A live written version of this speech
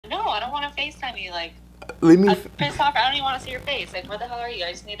FaceTime you. Like, Let me. I'm pissed off. I don't even want to see your face. Like, where the hell are you?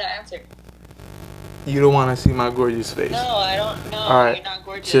 I just need that answer. You don't want to see my gorgeous face. No, I don't know. All right, you're not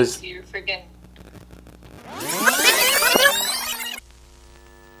gorgeous. just. You're freaking.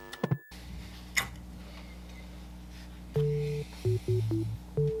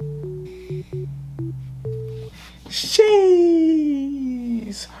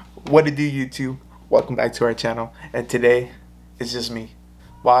 Jeez. What to do, YouTube? Welcome back to our channel. And today, it's just me.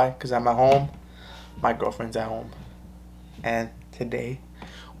 Why? Because I'm at home. My girlfriend's at home. And today,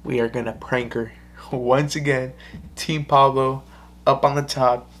 we are going to prank her. Once again, Team Pablo up on the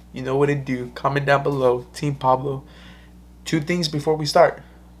top. You know what to do. Comment down below. Team Pablo. Two things before we start.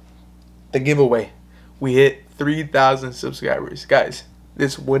 The giveaway. We hit 3,000 subscribers. Guys,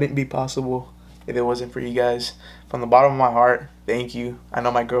 this wouldn't be possible if it wasn't for you guys. From the bottom of my heart, thank you. I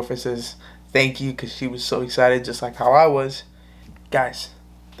know my girlfriend says thank you because she was so excited just like how I was. Guys,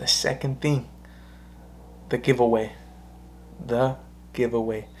 the second thing. The giveaway. The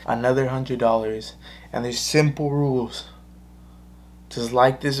giveaway. Another $100. And there's simple rules. Just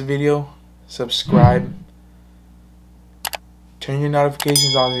like this video, subscribe, turn your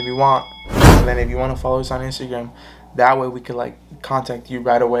notifications on if you want, and then if you want to follow us on Instagram, that way we could like contact you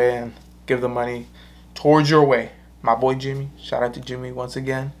right away and give the money towards your way. My boy Jimmy, shout out to Jimmy once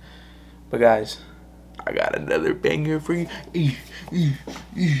again. But guys, I got another banger for you.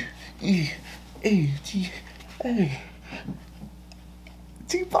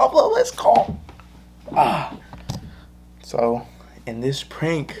 Team Pablo, let's go. So in this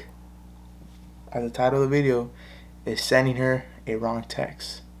prank, as the title of the video is sending her a wrong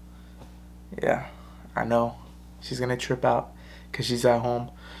text. Yeah, I know she's gonna trip out because she's at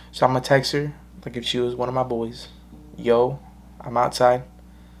home. So I'm gonna text her like if she was one of my boys. Yo, I'm outside.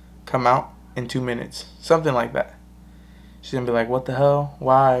 Come out in 2 minutes. Something like that. She's gonna be like, what the hell?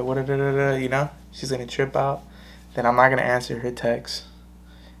 Why? What? You know? She's gonna trip out. Then I'm not gonna answer her text.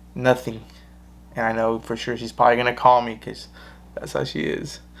 Nothing. And I know for sure she's probably gonna call me because that's how she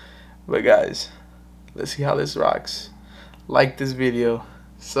is. But guys, let's see how this rocks. Like this video.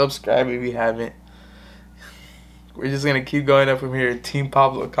 Subscribe if you haven't. We're just gonna keep going up from here. Team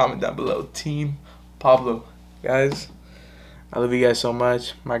Pablo, comment down below. Team Pablo. Guys, I love you guys so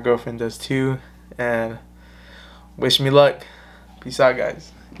much. My girlfriend does too. And wish me luck. Peace out,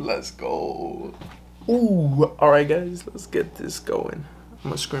 guys. Let's go. Ooh, alright guys, let's get this going. I'm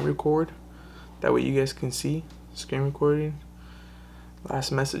gonna screen record. That way you guys can see. Screen recording.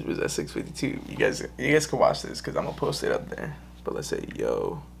 Last message was at 6:52. You guys can watch this because I'm gonna post it up there. But let's say,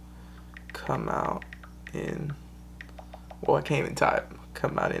 yo, come out in. Well, I can't even type.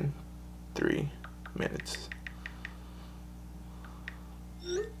 Come out in 3 minutes.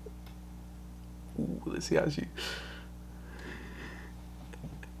 Ooh, let's see how she.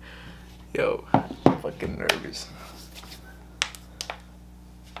 Yo, I'm fucking nervous.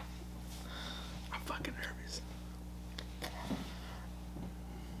 I'm fucking nervous.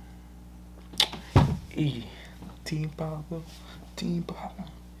 Team Pablo, Team Pablo.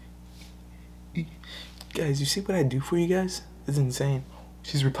 Guys, you see what I do for you guys? It's insane.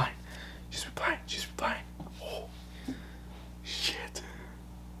 She's replying. She's replying. She's replying. Oh, shit.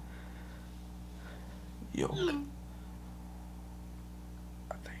 Yo. I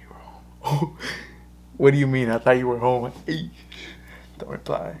thought you were home. Oh, what do you mean? I thought you were home. Don't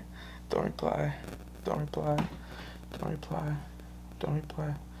reply. Don't reply. Don't reply. Don't reply. Don't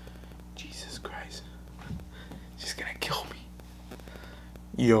reply. Jesus Christ. She's gonna kill me.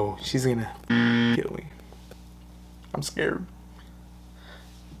 Yo, she's gonna kill me. I'm scared.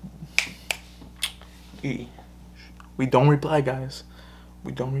 We don't reply, guys.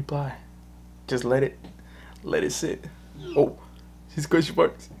 We don't reply. Just let it sit. Oh, she's question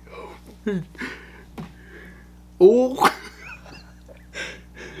marks. Oh.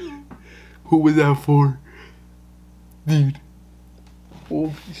 Who was that for? Dude.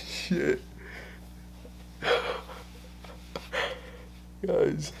 Holy shit.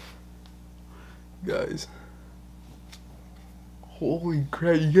 Guys, holy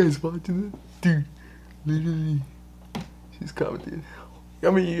crap, you guys watching this? Dude, literally, she's commenting.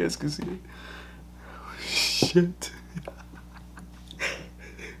 I mean, you guys can see it. Shit.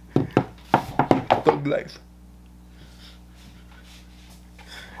 Thug life.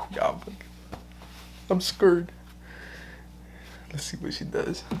 Yeah, I'm scared. Let's see what she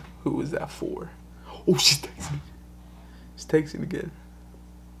does. Who was that for? Oh, she's texting. She's texting again.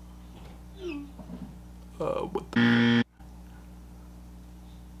 What the?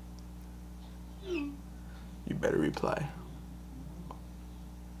 You better reply.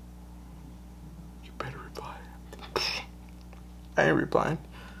 You better reply. I ain't replying.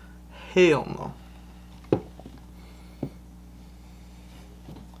 Hell no.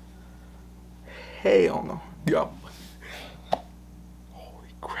 Hell no. Yup. Holy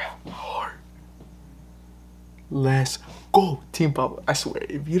crap, my heart. Let's go, Team Pablo. I swear,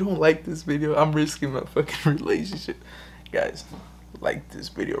 if you don't like this video, I'm risking my fucking relationship. Guys, like this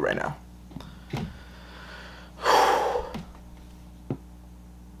video right now.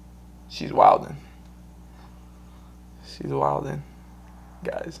 She's wildin'. She's wildin'.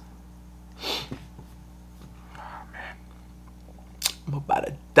 Guys. Oh, man. I'm about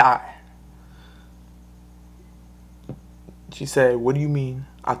to die. She said, what do you mean?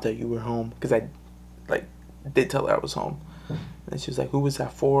 I thought you were home. Because I, like, did tell her I was home. And she was like, who was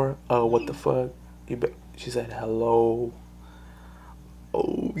that for? What the fuck? She said, hello.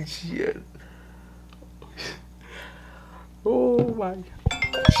 Oh, shit. Oh, my God.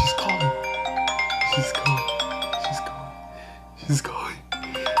 She's calling. She's calling. She's calling. She's calling.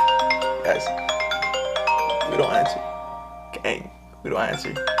 Guys, we don't answer. Gang, we don't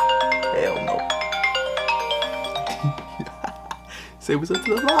answer. Hell no. Say what's up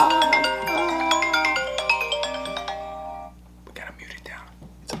to the live. We gotta mute it down.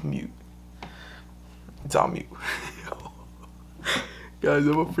 It's on mute. It's on mute. Guys,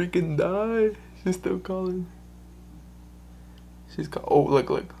 I'm gonna freaking die. She's still calling. She's call. Oh, look.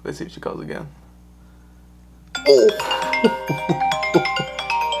 Let's see if she calls again. Oh.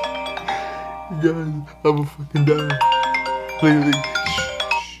 Guys, I'm gonna fucking die. Look.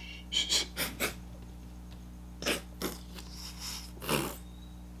 Shh.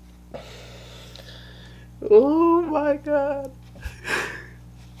 Oh my God.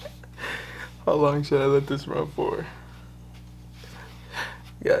 How long should I let this run for?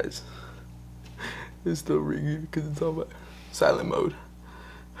 Guys, it's still ringing because it's on my silent mode.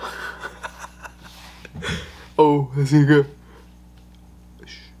 Oh, let's see her go.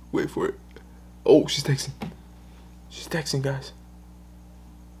 Shh, wait for it. Oh, she's texting. She's texting, guys.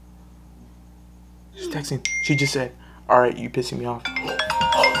 She's texting. She just said, alright, you pissing me off.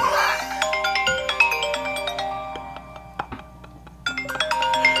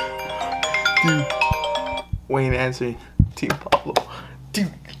 Dude, Wayne answering. Team Pablo.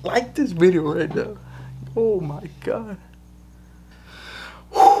 Dude, like this video right now. Oh my God.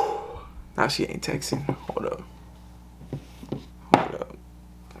 Whew. Now she ain't texting. Hold up.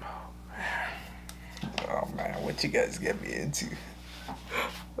 Oh man, what you guys get me into?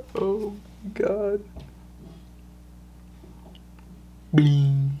 Oh my God.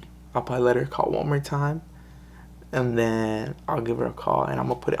 Bling. I'll probably let her call one more time. And then I'll give her a call and I'm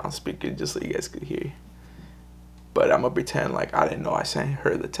gonna put it on speaker just so you guys could hear. But I'm gonna pretend like I didn't know I sent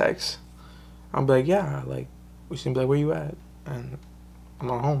her the text. I'm like, yeah, like, she's gonna be like, where you at? And I'm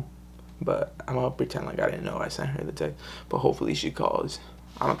not home. But I'm gonna pretend like I didn't know I sent her the text. But hopefully she calls.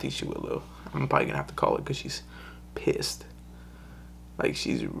 I don't think she will though. I'm probably gonna have to call her because she's pissed. Like,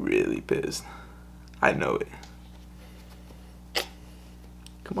 she's really pissed. I know it.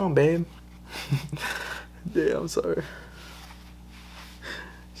 Come on, babe. Yeah, I'm sorry.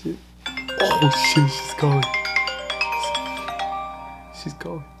 Oh shit, she's calling. She's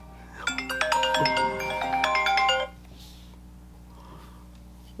calling.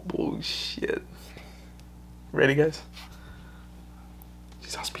 Oh shit. Ready, guys?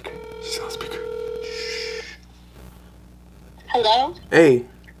 She's on speaker. She's on speaker. Shh. Hello? Hey,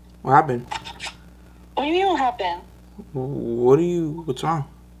 what happened? What do you mean what happened? What's wrong?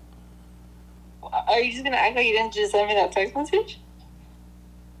 Are you just gonna act like you didn't just send me that text message?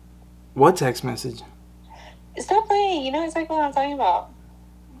 What text message? Stop playing. You know exactly what I'm talking about.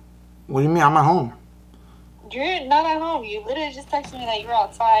 What do you mean? I'm at home. You're not at home. You literally just texted me that you're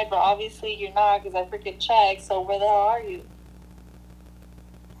outside, but obviously you're not because I freaking checked. So where the hell are you?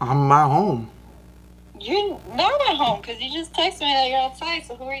 I'm at home. You're not at home because you just texted me that you're outside.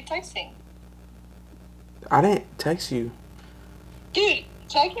 So who are you texting? I didn't text you. Dude,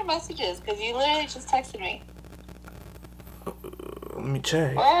 check your messages because you literally just texted me. Let me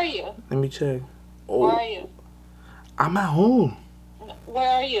check. Where are you? Let me check. Oh, Where are you? I'm at home. Where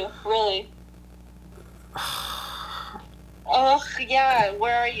are you? Really? Ugh, yeah,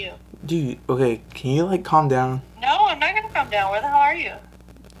 where are you? Dude, okay, can you like calm down? No, I'm not gonna calm down. Where the hell are you?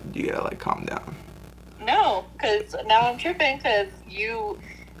 You gotta like calm down. No, because now I'm tripping because you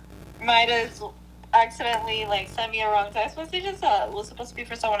might have accidentally like sent me a wrong text message that was supposed to be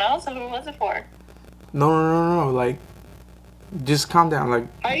for someone else. So who was it for? No. Like, just calm down. Like,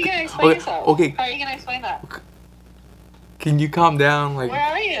 How are you gonna explain yourself? Okay. How are you gonna explain that? Can you calm down? Like, where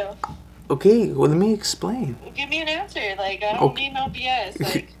are you? Okay, well, let me explain. Give me an answer. Like, I don't need no BS.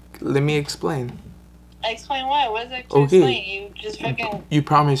 Like, let me explain. Explain what? What is it to Okay. explain? You just freaking You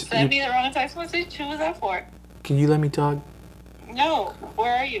promised. sent me the wrong text message? Who was that for? Can you let me talk? No.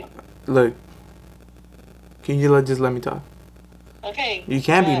 Where are you? Look. Can you just let me talk? Okay. You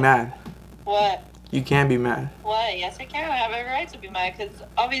can't be what? mad. What? You can't be mad. What? Yes, I can. I have every right to be mad because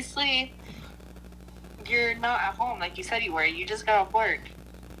obviously you're not at home like you said you were. You just got off work.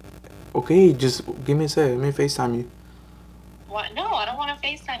 Okay, just give me a second. Let me FaceTime you. What? No, I don't want to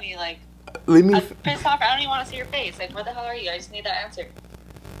FaceTime you. Like, Let me. I'm pissed off. I don't even want to see your face. Like, where the hell are you? I just need that answer.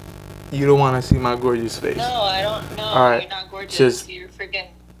 You don't want to see my gorgeous face. No, I don't know. All right, you're not gorgeous. just- You're freaking.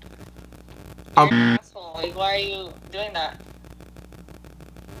 I'm- You're an asshole. Like, why are you doing that?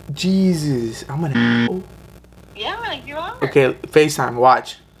 Jesus, I'm an asshole. Yeah, you are. Okay, FaceTime.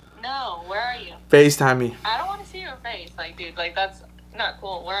 Watch. No, where are you? FaceTime me. I don't want to see your face. Like, dude, like, that's not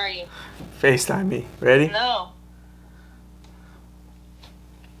cool. Where are you? FaceTime me. Ready? No.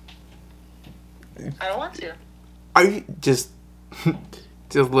 I don't want to. Are you just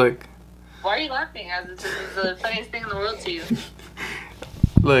look? Why are you laughing? As this is the funniest thing in the world to you.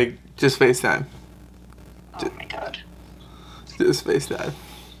 Look, just FaceTime. Oh my god. Just FaceTime.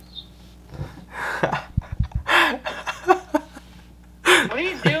 What are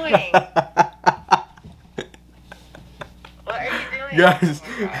you doing? What are you doing? Guys,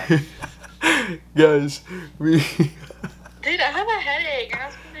 Oh guys, we. dude, I have a headache. You're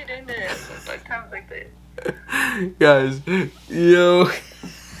not supposed to be doing this. Like times like this. Guys, yo,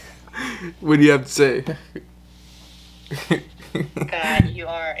 what do you have to say? God, you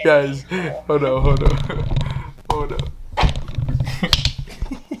are. Guys, hold on.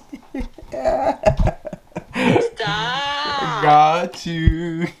 Stop. Got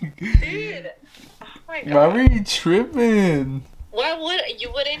you. Dude. Oh my god. Why were you tripping? Why would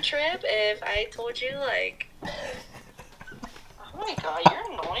you wouldn't trip if I told you like? Oh my god,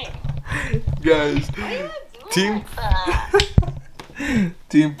 you're annoying. Guys, Why you do Team like that?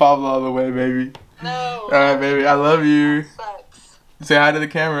 Team Pablo all the way, baby. No. Alright, baby, I love you. Sucks. Say hi to the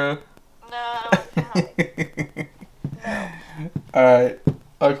camera. No, I don't. No. Alright,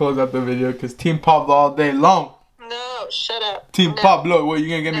 I'll close out the video because Team Pablo all day long. No, shut up. Team No. Pablo, what, you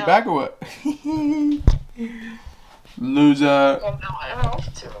gonna get me No. back or what? Loser. Oh, no, I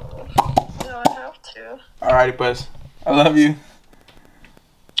have to. No, I have to. Alrighty, Buzz. I love you.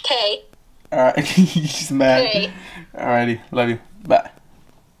 Okay. Alright, he's mad. Okay. Alrighty, love you. Bye.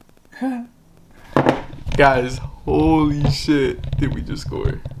 Guys, holy shit. Did we just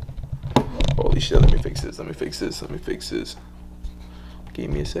score? Holy shit, let me fix this. Give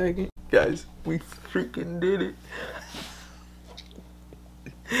me a second. Guys, we freaking did it.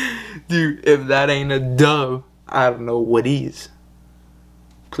 Dude, if that ain't a dub, I don't know what is.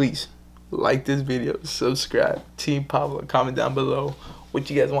 Please, like this video, subscribe. Team Pablo, comment down below what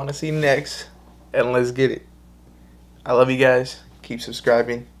you guys want to see next. And let's get it. I love you guys. Keep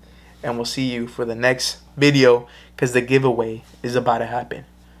subscribing. And we'll see you for the next video because the giveaway is about to happen.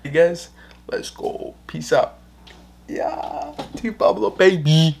 You guys, let's go. Peace out. Yeah, Team Pablo,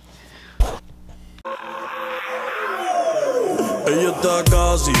 baby. Ella está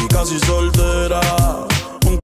casi soltera.